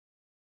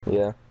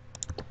Yeah.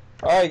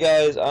 Alright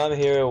guys, I'm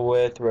here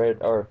with Red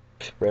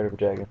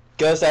Dragon.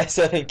 Ghost Eye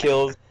 7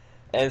 kills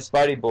and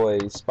Spidey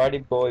Boys.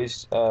 Spidey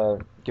Boy's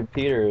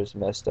computer is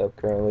messed up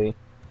currently.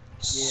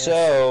 Yes.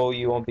 So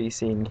you won't be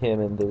seeing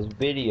him in this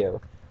video.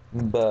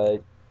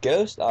 But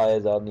Ghost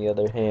Eyes on the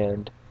other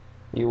hand,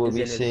 you will Is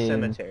be in his seeing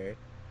cemetery.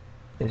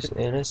 is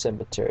in a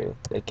cemetery.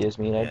 That gives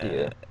me an Yeah.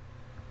 idea.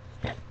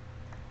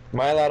 Am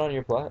I allowed on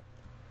your plot?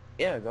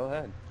 Yeah, go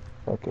ahead.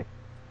 Okay.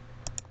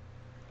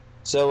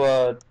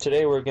 So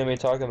today we're gonna be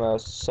talking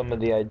about some of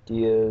the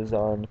ideas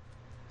on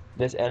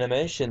this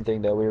animation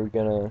thing that we were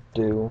gonna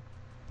do,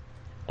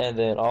 and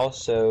then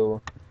also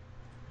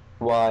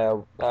why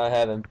I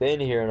haven't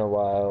been here in a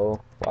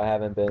while, why I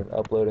haven't been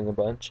uploading a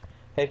bunch.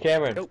 Hey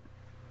Cameron, Nope.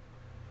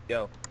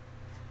 Yo.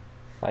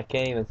 I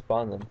can't even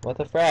spawn them. What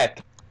the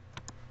frack?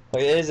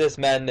 What is this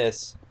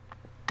madness?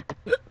 I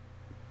This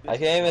is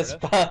can't even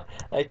Florida. spawn.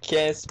 I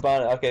can't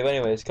spawn. Okay, but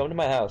anyways, come to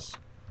my house.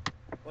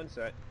 One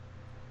sec.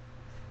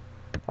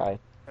 Hi.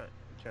 I'm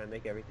trying to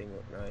make everything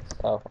look nice.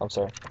 Oh, I'm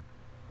sorry.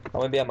 I'm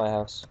gonna be at my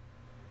house.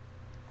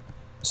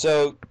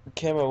 So,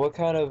 Cameron, what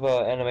kind of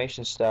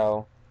animation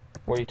style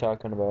were you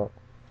talking about?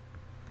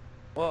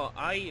 Well,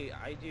 I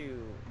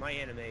do my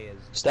anime is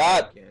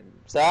Stop! dark and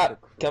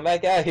Stop! Come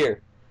back out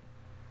here.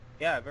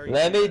 yeah, very.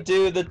 Let me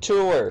do the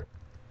tour.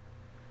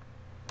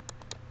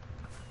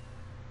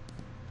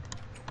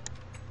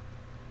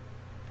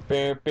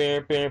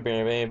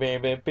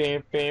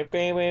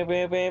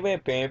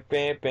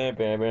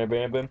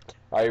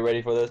 Are you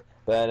ready for this?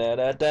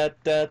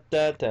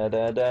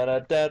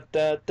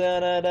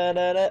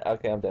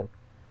 Okay, I'm done.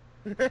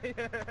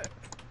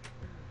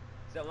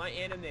 So my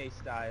anime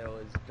style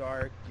is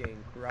dark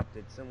and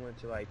corrupted, similar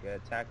to like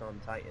Attack on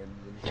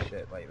Titans and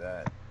shit like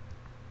that.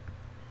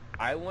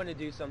 I want to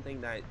do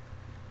something that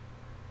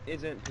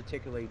isn't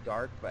particularly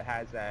dark, but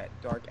has that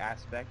dark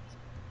aspect,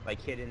 like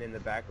hidden in the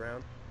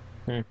background.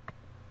 I see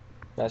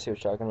what you're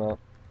talking about.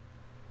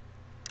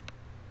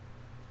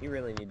 You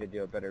really need to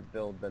do a better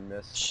build than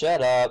this.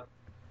 Shut up.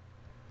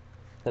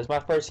 That's my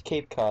first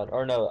Cape Cod.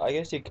 Or no, I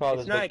guess you'd call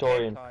It's this not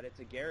Victorian. a Cape Cod, it's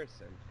a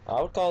garrison. I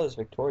would call this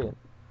Victorian.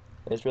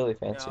 It's really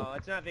fancy. No,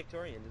 it's not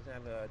Victorian. It doesn't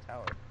have a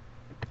tower.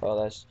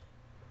 Oh, that's...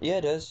 Yeah,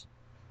 it does.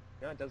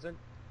 No, it doesn't.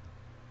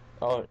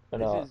 Oh,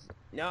 no. This is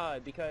no,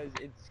 because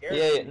it's Yeah,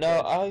 garrison.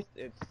 no,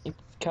 It's it's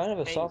kind of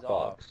a hangs salt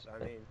off. box.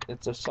 I mean,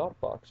 It's a salt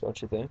box, don't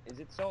you think? is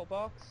it salt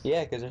box?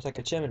 Yeah, because there's like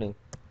a chimney.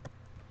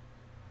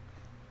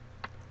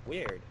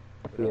 Weird.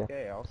 But Yeah.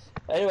 okay, I'll.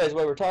 Anyways,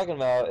 what we're talking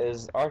about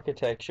is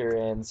architecture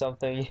and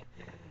something.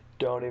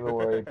 Don't even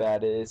worry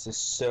about it. It's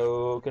just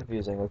so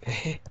confusing,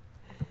 okay?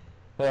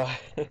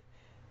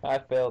 I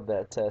failed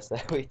that test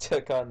that we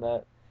took on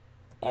that.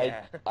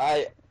 Yeah.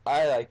 I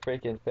like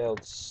freaking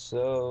failed.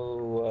 So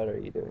what are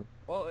you doing?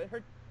 Well,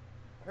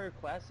 her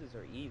classes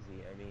are easy.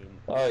 I mean,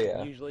 Oh we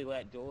yeah. usually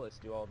let duelists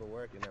do all the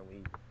work, and then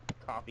we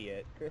copy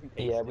it and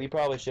paste Yeah, we it.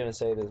 probably shouldn't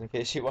say this in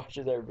case she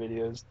watches our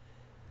videos.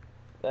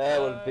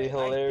 That would be I doubt she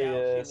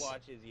hilarious.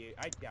 watches you.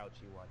 I doubt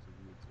she watches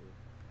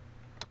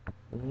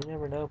YouTube. You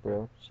never know,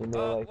 bro. She may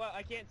Oh, like. well,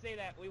 I can't say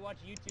that. We watch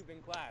YouTube in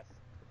class.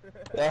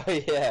 Oh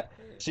yeah.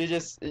 She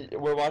just.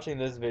 We're watching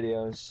this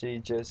video and she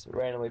just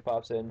randomly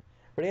pops in.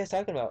 What are you guys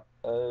talking about?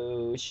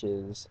 Oh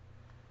shiz.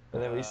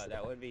 And then we.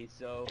 That would be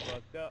so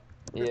fucked up.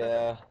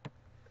 Yeah.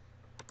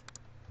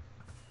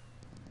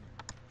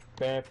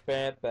 Every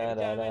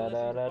time I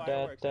listen to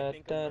fireworks, I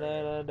think of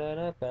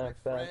murder. My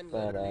friend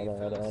literally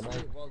fell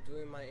asleep while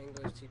doing my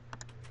English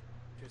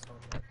teacher's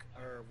homework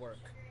or work,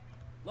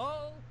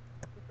 LOL!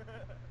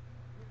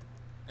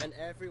 and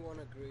everyone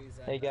agrees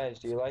that. Hey guys,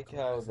 do you like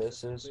how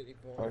this is,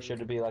 or Or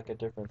should it be like a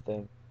different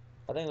thing?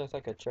 I think it looks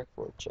like a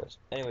checkerboard chest.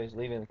 Anyways,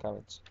 leave it in the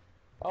comments.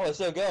 Oh, it's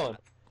still going.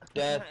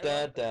 Da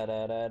da da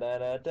da da da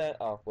da da.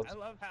 Oh, whoops. I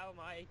love how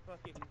my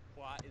fucking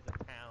plot is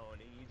a town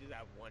and you just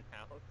have one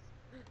house.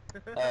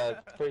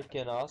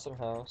 Freaking awesome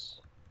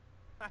house.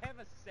 I have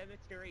a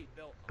cemetery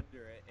built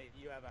under it and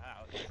you have a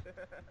house.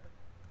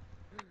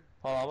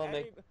 Hold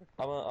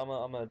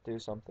on, I'm gonna do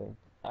something.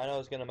 I know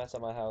it's gonna mess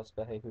up my house,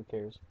 but hey, who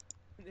cares?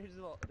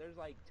 There's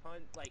like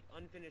tons, like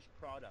unfinished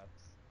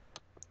products.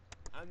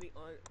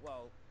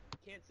 Well,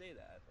 can't say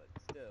that, but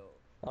still.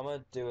 I'm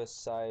gonna do a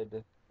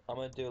side. I'm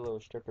gonna do a little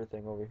stripper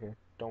thing over here.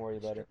 Don't worry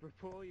about it. Stripper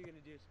pool? You're gonna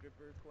do a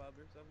stripper club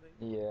or something?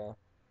 Yeah.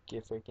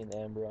 Get freaking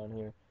Amber on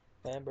here.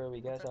 Amber, we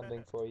got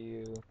something for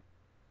you.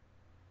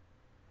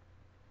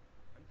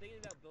 I'm thinking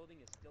about building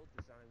a stilt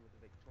design with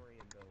a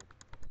Victorian build.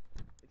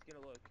 It's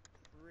gonna look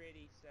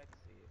pretty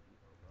sexy if you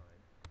don't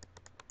mind.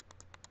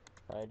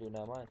 I do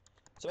not mind.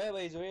 So,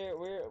 anyways,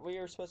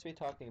 we're supposed to be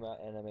talking about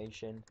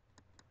animation.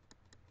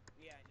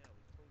 Yeah, I know.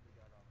 We totally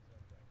got off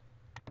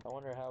subject. I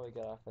wonder how we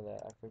got off of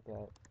that. I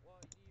forgot. Well,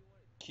 do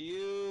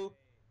you want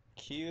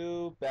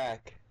Cue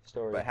back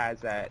story. But has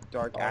that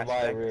dark On why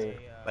aspect, we're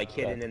like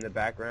hidden in the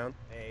background.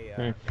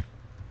 That's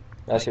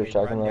what Like you're a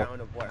talking about.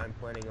 rundown of what I'm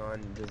planning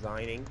on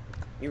designing.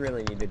 You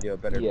really need to do a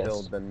better Yes.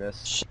 build than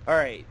this.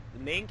 Alright, the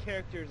main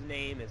character's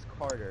name is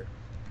Carter.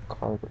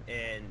 Carter.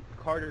 And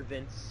Carter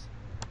Vince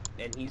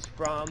and he's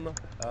from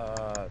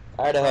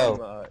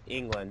Idaho.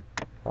 England.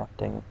 Oh,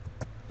 dang it.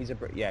 He's a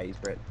Brit. Yeah, he's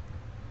Brit.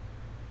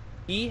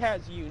 He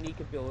has a unique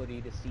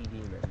ability to see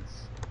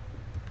demons,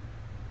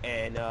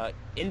 and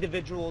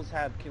individuals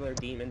have killer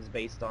demons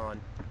based on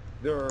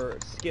their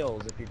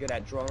skills. If you're good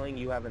at drawing,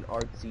 you have an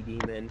artsy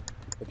demon.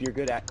 If you're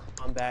good at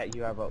combat,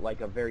 you have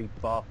a very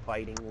buff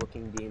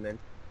fighting-looking demon.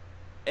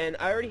 And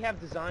I already have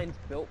designs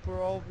built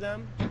for all of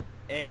them,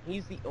 and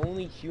he's the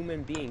only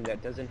human being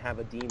that doesn't have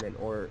a demon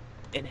or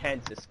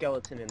hence a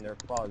skeleton in their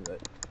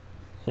closet.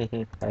 I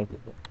get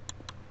it.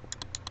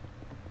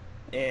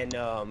 And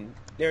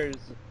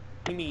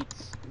he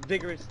meets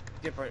vigorous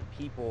different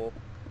people,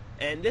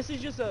 and this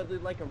is just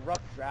like a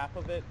rough draft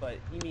of it, but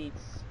he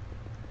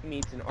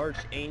meets an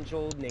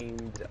archangel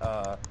named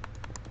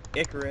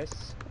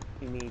Icarus.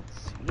 He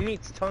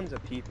meets tons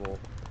of people.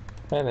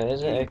 Hey man,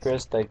 isn't He's-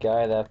 Icarus the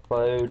guy that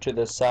flew to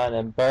the sun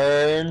and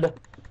burned?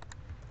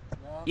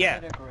 No, Yeah.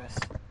 Icarus.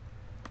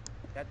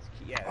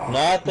 Yeah.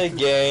 Not the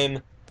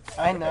game.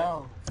 I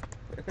know.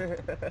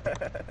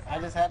 I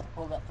just had to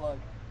pull that plug.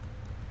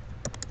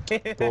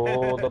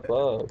 Pull the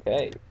plug.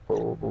 Hey,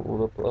 pull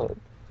the plug.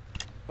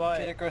 But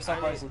Kid Icarus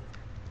Uprising.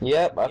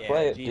 Yep, I yeah,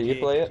 play it. Do you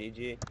play it?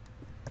 GG.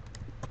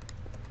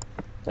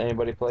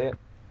 Anybody play it?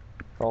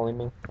 Only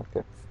me?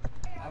 Okay.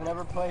 I've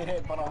never played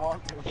it, but I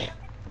want to.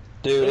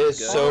 Dude, It's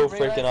it's good. so I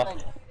realized freaking I-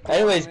 off. I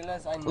Anyways,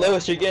 realized I know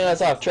Lewis, you're getting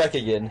us off track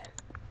again.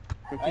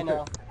 I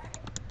know.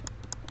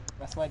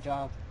 That's my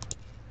job.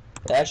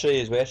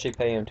 Actually, we actually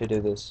pay him to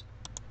do this.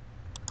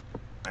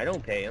 I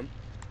don't pay him.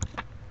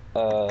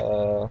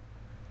 You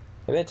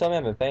didn't tell me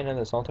I've been paying him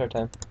this whole entire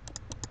time.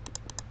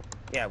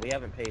 Yeah, we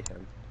haven't paid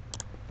him.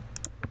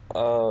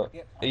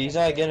 Yep, He's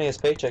okay. not getting his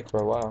paycheck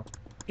for a while.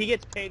 He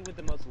gets paid with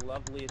the most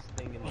loveliest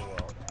thing in the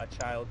world, a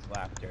child's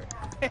laughter.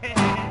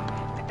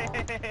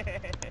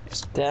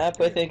 Stop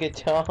with the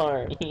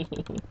guitar.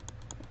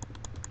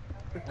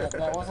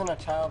 That wasn't a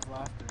child's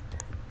laughter.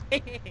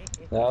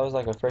 That was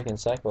like a freaking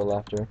psycho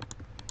laughter.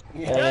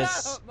 Yeah. And Shut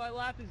it's- up! My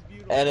laugh is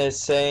beautiful. And it's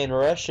saying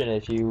Russian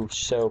if you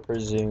so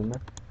presume.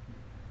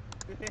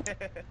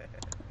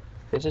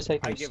 It's just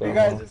taking I give so You you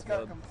guys long. just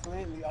got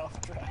completely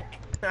off track.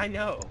 I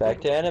know.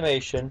 Back to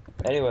animation.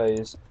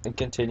 Anyways, and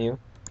continue.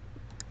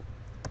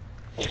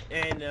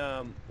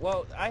 And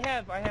well, I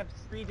have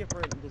 3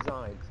 different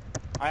designs.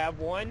 I have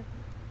one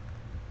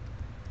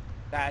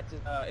that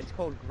it's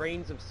called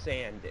Grains of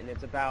Sand, and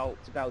it's about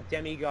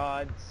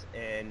demigods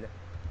and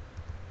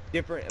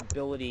different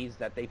abilities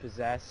that they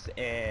possess,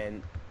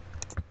 and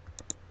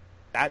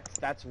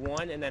that's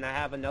one. And then I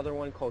have another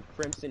one called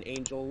Crimson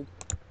Angel,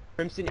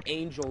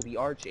 the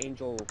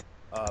Archangel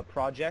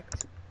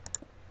project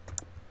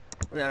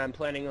that I'm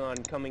planning on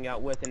coming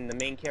out with, and the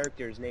main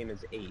character's name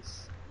is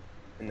Ace.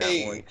 In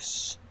that one.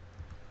 Ace.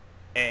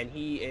 And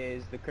he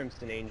is the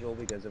Crimson Angel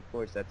because, of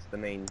course, that's the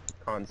main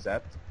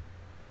concept.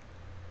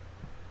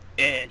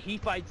 And he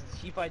fights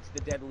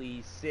the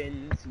deadly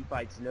sins. He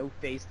fights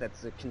No-Face,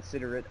 that's a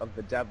considerate of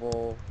the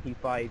devil. He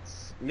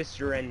fights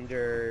Mr.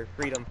 Ender,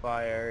 Freedom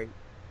Fire.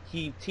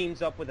 He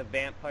teams up with a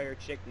vampire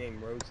chick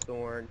named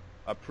Rosethorn,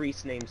 a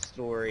priest named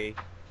Story,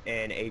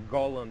 and a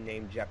golem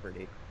named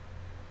Jeopardy.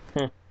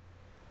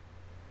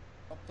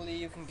 Hopefully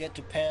you can get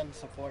Japan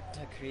support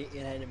to create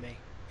an anime.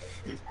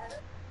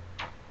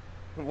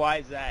 Why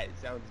is that? It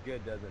sounds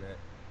good, doesn't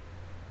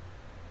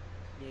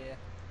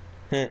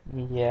Yeah.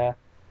 Yeah.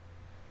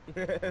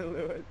 it?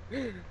 Lewis.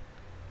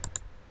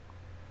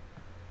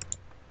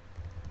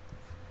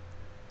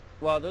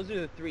 Well, those are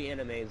the 3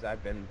 animes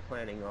I've been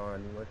planning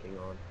on working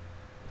on.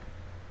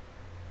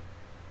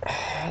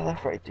 How the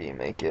frick do you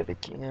make it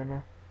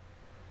again?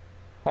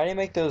 How do you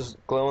make those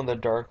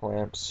glow-in-the-dark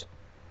lamps?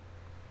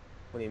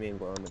 What do you mean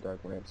glow-in-the-dark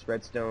lamps?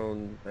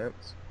 Redstone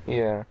lamps?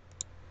 Yeah.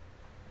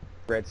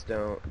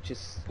 Redstone.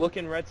 Just look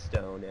in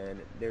redstone,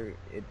 and there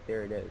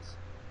it is.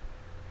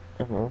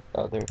 Oh,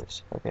 there it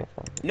is. Okay,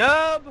 fine.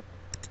 Nub!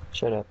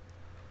 Shut up.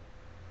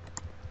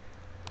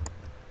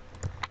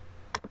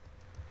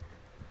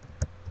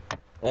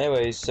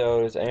 Anyways,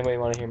 so does anybody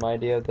want to hear my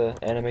idea of the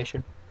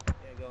animation? Yeah,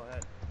 go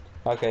ahead.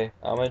 Okay,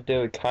 I'm gonna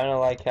do it kind of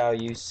like how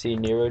you see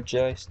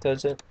Neurojoyce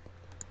does it.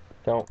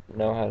 Don't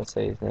know how to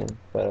say his name,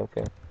 but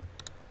okay.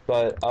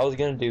 But I was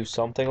gonna do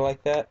something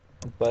like that,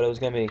 but it was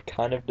gonna be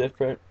kind of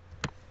different.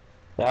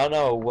 Now, I don't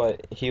know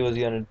what he was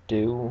gonna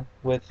do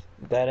with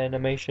that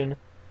animation,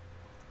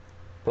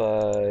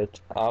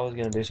 but I was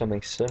gonna do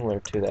something similar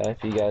to that.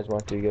 If you guys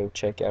want to go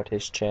check out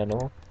his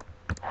channel,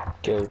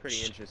 go.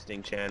 Pretty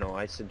interesting channel.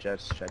 I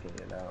suggest checking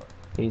it out.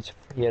 He has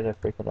a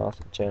freaking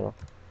awesome channel.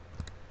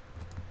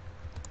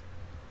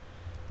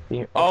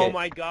 Oh Okay.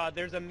 my god,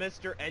 there's a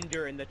Mr.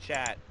 Ender in the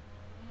chat.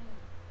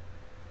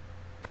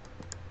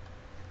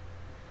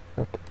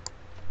 Okay.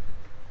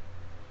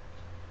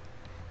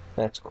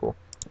 That's cool.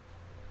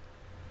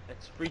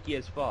 That's freaky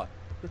as fuck.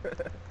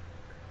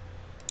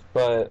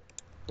 But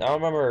I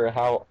don't remember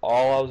how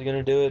all I was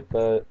gonna do it,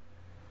 but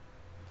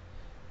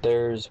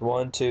there's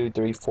 1, 2,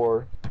 3,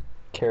 4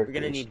 characters. We're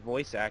gonna need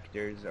voice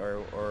actors,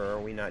 or are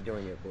we not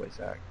doing a voice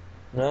act?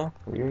 No,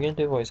 you're gonna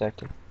do voice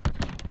acting.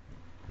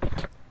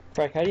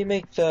 Frank, how do you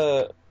make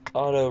the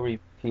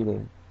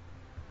auto-repeating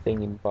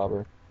thingy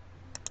bobber?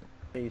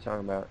 What are you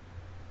talking about?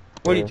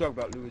 What are you Or, talking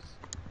about, Lewis?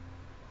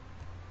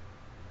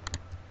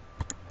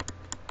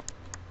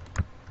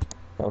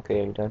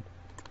 okay, are you done?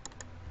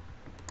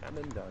 I'm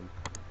done.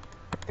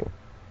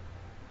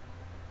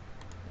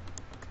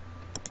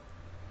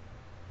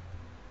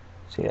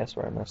 See, that's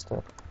where I messed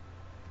up.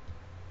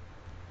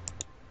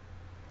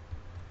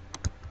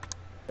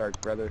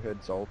 Dark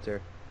Brotherhood's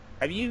altar.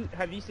 Have you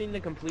seen the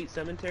complete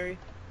cemetery?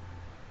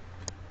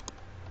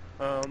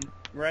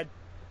 Red?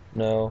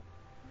 No.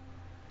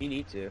 You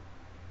need to.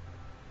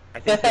 I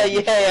Yeah, think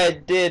you'll be I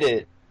did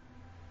it!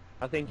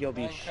 I think you'll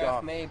be Minecraft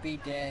shocked. may be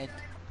dead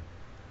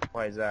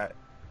Why is that?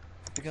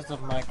 because of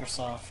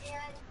Microsoft.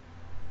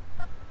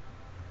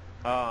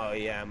 Oh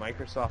yeah,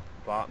 Microsoft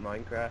bought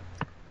Minecraft.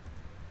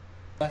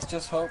 Let's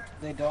just hope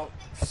they don't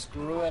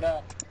screw it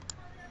up.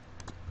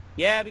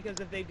 Yeah, because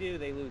if they do,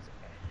 they lose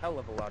a hell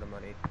of a lot of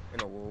money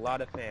and a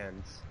lot of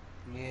fans.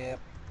 Yep.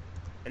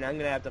 And I'm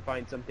gonna have to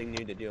find something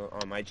new to do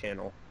on my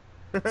channel.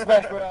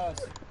 Smash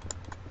Bros.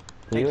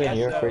 You and guess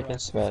your so. freaking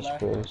Smash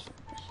Bros.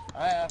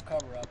 I have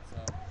cover up,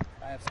 so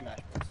I have Smash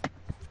Bros.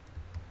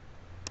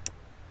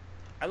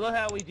 I love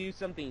how we do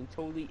something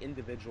totally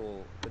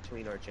individual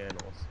between our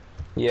channels.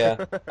 Yeah,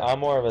 I'm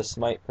more of a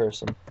Smite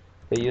person.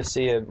 But you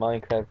see a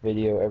Minecraft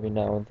video every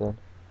now and then.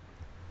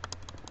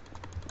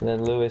 And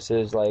then Lewis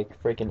is like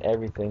freaking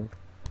everything.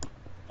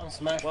 I'm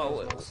Smash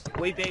Well, Bros.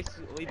 we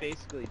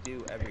basically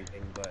do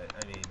everything, but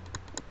I mean,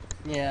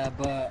 Yeah,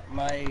 but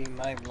my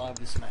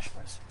love is Smash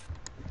Bros.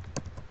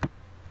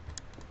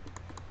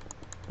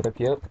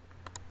 Yep.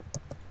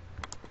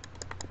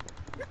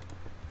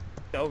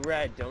 so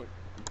Red, don't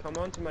come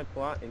onto my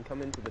plot and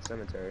come into the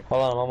cemetery.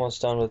 Hold on, I'm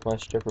almost done with my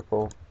stripper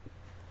pole.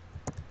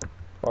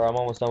 Or I'm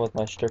almost done with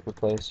my stripper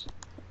place.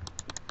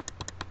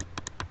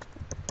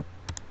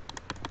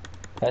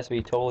 It has to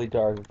be totally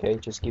dark, okay?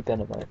 Just keep that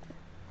in mind.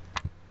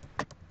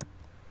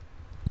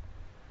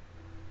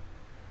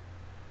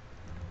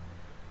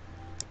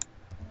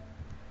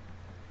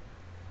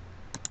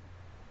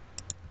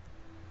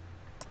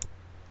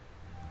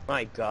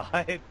 My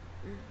God,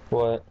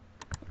 What?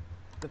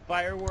 the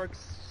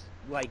fireworks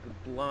like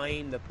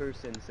blind the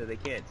person so they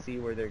can't see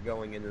where they're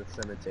going into the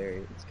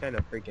cemetery. It's kind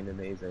of freaking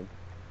amazing.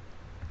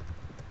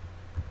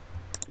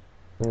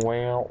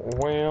 Wow,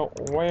 wow,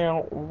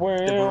 wow,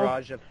 The wow.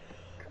 barrage of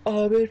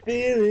I've been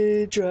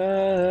feeling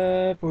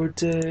dry for a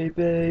day,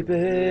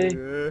 baby.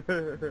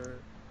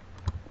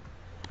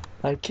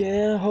 I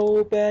can't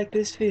hold back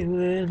this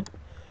feeling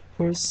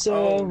for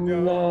so Oh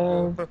no.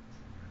 long.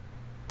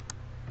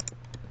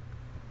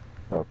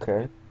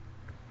 Okay.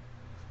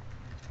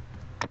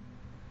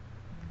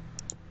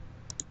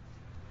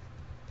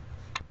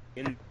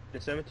 In the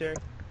cemetery?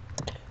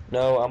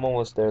 No, I'm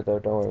almost there though,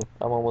 don't worry.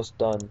 I'm almost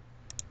done.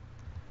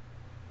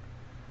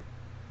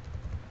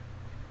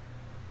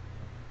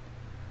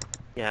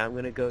 Yeah, I'm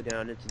gonna go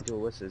down into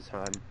Duelis's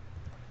home.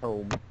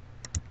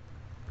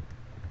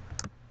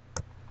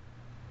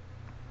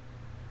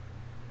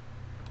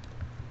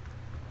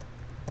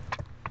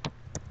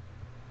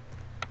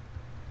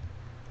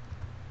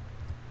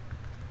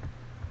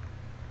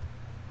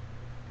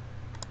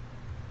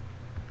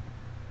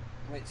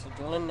 Wait, so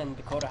Dylan and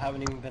Dakota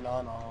haven't even been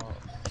on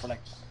for like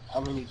how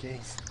many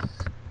days?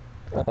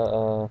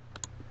 Uh,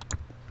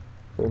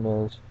 who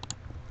knows?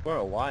 For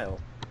a while.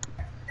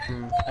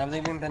 Have they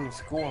even been in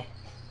school?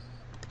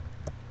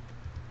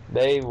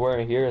 They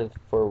weren't here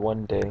for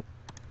one day.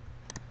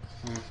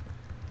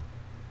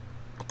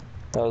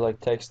 I was like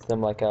texting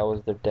them like I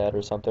was their dad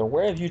or something.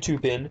 Where have you two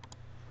been?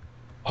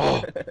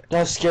 Oh,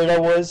 how scared I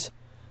was.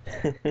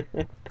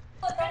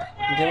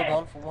 They were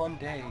gone for one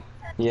day.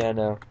 Yeah, I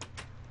know.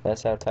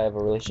 That's how tight of a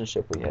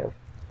relationship we have.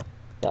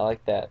 Not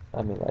like that.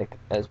 I mean, like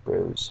as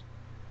bros.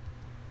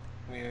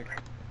 Weird.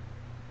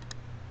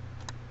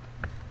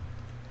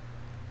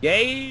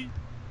 Yay!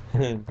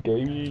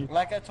 Gay.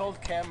 Like I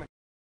told Cameron,